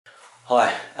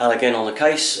Hi, Al again on the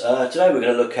case. Today we're going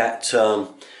to look at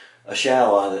a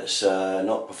shower that's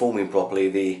not performing properly.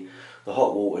 The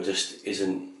hot water just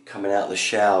isn't coming out of the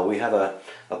shower. We have a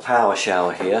power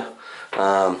shower here.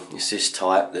 It's this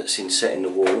type that's inset in the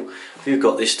wall. If you've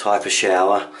got this type of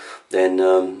shower, then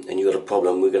and you've got a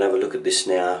problem, we're going to have a look at this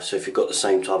now. So if you've got the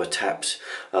same type of taps,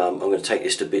 I'm going to take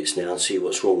this to bits now and see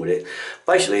what's wrong with it.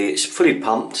 Basically, it's fully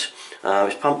pumped.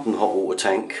 It's pumped from the hot water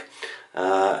tank.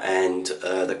 And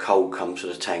the cold comes to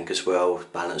the tank as well,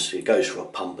 balanced. It goes for a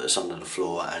pump that's under the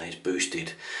floor and it's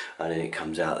boosted, and then it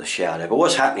comes out of the shower there. But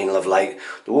what's happening of late,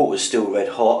 the water's still red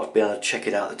hot. I've been able to check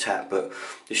it out the tap, but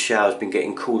the shower's been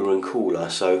getting cooler and cooler.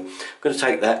 So I'm going to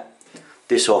take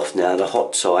this off now, the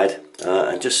hot side,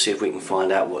 and just see if we can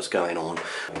find out what's going on.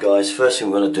 Guys, first thing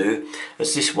we're going to do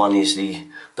is this one is the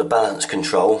balance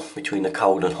control between the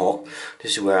cold and hot.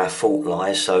 This is where our fault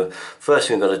lies. So first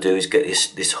thing we've got to do is get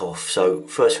this off. So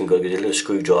first thing we've got to get a little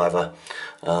screwdriver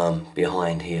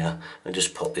behind here and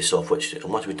just pop this off, and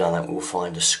once we've done that we'll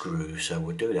find a screw. So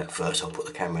we'll do that first. I'll put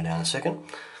the camera down a second.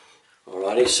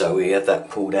 Alrighty, so we have that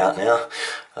pulled out now,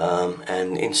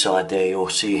 and inside there you'll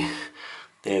see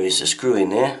there is a screw in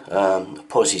there, a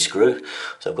posi screw.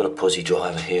 So I've got a posi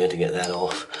driver here to get that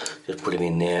off. Just put him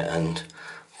in there and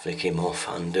flick him off,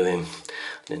 undo him.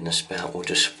 Then the spout will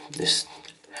this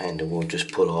handle will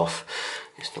just pull off.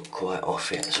 It's not quite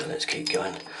off yet, so let's keep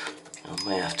going. I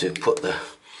may have to put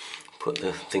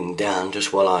the thing down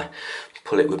just while I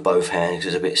pull it with both hands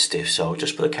because it's a bit stiff. So I'll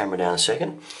just put the camera down a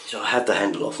second. So I have the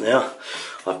handle off now.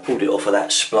 I've pulled it off of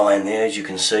that spline there, as you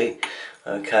can see.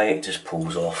 Okay, it just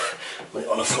pulls off. Put it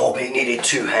on the floor, but it needed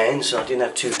two hands, so I didn't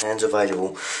have two hands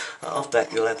available. After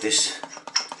that, you'll have this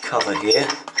cover here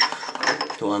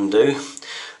to undo,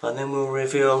 and then we'll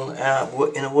reveal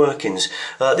our inner workings.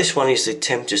 This one is the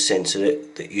temperature sensor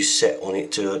that you set on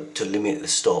it to limit the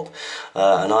stop,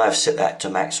 and I have set that to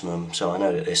maximum, so I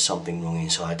know that there's something wrong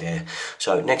inside there.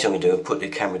 So next thing I'm going to do is put the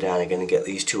camera down again and get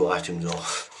these two items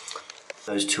off.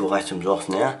 Those two items off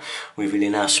now,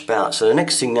 revealing our spout. So the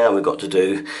next thing now we've got to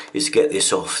do is to get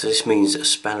this off. So this means a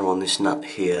spanner on this nut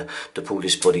here to pull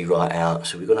this body right out.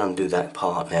 So we've got to undo that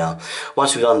part now.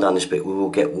 Once we've undone this bit, we will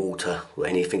get water or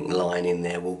anything lying in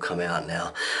there will come out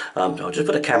now. So I'll just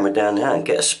put the camera down now and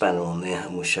get a spanner on there,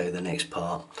 and we'll show you the next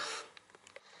part.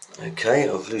 Okay,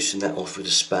 I've loosened that off with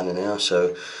the spanner now,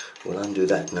 so we'll undo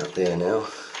that nut there now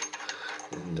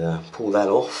and pull that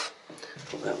off.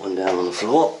 Put that one down on the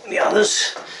floor, the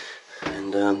others,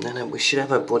 and then we should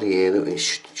have a body here that it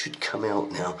should come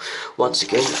out now. Once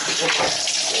again,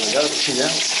 there we go, she's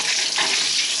out.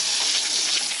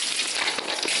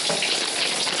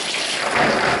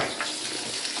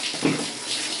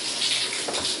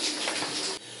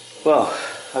 Well,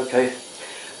 okay,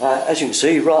 as you can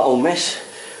see, right old mess.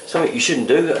 Something you shouldn't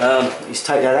do is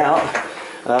take that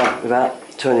out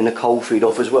without turning the cold feed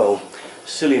off as well.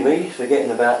 Silly me,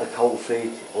 forgetting about the cold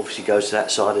feed obviously goes to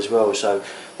that side as well, so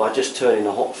by just turning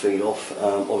the hot feed off,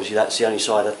 obviously that's the only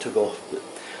side I took off.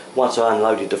 Once I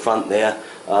unloaded the front there,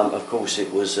 of course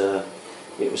it was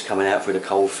coming out through the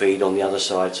cold feed on the other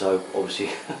side, so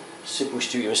obviously simple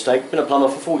stupid mistake. Been a plumber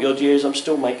for 40 odd years, I'm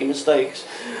still making mistakes.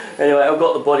 Anyway, I've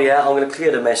got the body out. I'm going to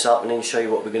clear the mess up and then show you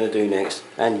what we're going to do next,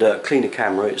 and clean the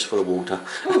camera. It's full of water.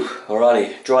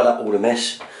 Alrighty, dried up all the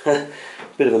mess.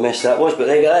 Bit of a mess that was, but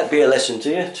there you go, that'd be a lesson to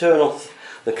you. Turn off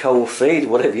the cold feed,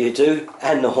 whatever you do,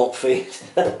 and the hot feed.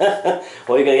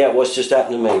 What you're going to get what's just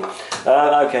happened to me.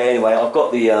 Okay, anyway, I've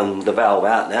got the valve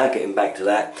out now, getting back to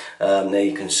that. There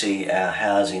you can see our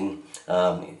housing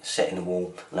set in the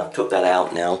wall, and I've took that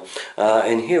out now.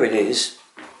 And here it is,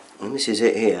 and this is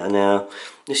it here. Now,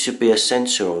 this should be a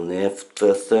sensor on there for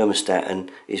a thermostat,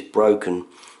 and it's broken.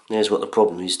 There's what the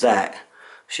problem is. That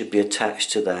should be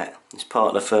attached to that. It's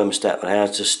part of the thermostat, but how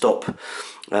to stop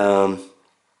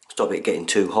it getting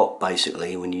too hot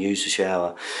basically when you use the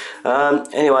shower.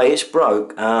 Anyway, it's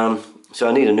broke, so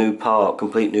I need a new part,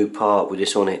 complete new part with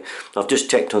this on it. I've just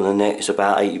checked on the net, it's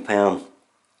about £80.